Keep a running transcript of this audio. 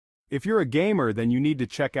If you're a gamer, then you need to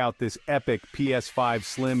check out this epic PS5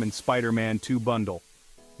 Slim and Spider-Man 2 bundle.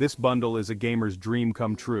 This bundle is a gamer's dream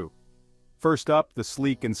come true. First up, the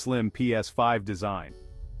sleek and slim PS5 design.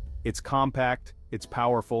 It's compact, it's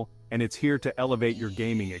powerful, and it's here to elevate your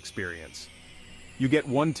gaming experience. You get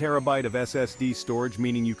 1 terabyte of SSD storage,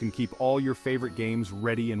 meaning you can keep all your favorite games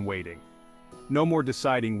ready and waiting. No more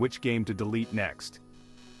deciding which game to delete next.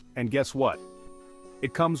 And guess what?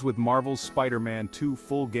 It comes with Marvel's Spider-Man 2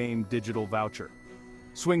 full game digital voucher.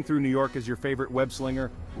 Swing through New York as your favorite web-slinger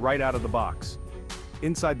right out of the box.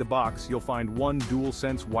 Inside the box, you'll find 1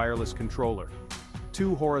 DualSense Wireless Controller,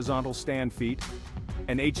 2 horizontal stand feet,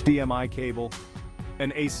 an HDMI cable,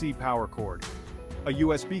 an AC power cord, a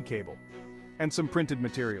USB cable, and some printed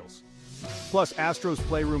materials. Plus, ASTRO's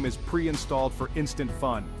PLAYROOM is pre-installed for instant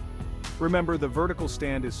fun. Remember, the vertical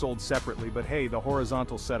stand is sold separately, but hey, the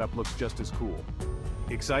horizontal setup looks just as cool.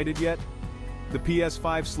 Excited yet? The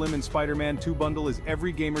PS5 Slim and Spider-Man 2 bundle is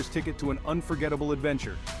every gamer's ticket to an unforgettable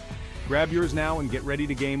adventure. Grab yours now and get ready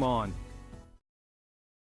to game on.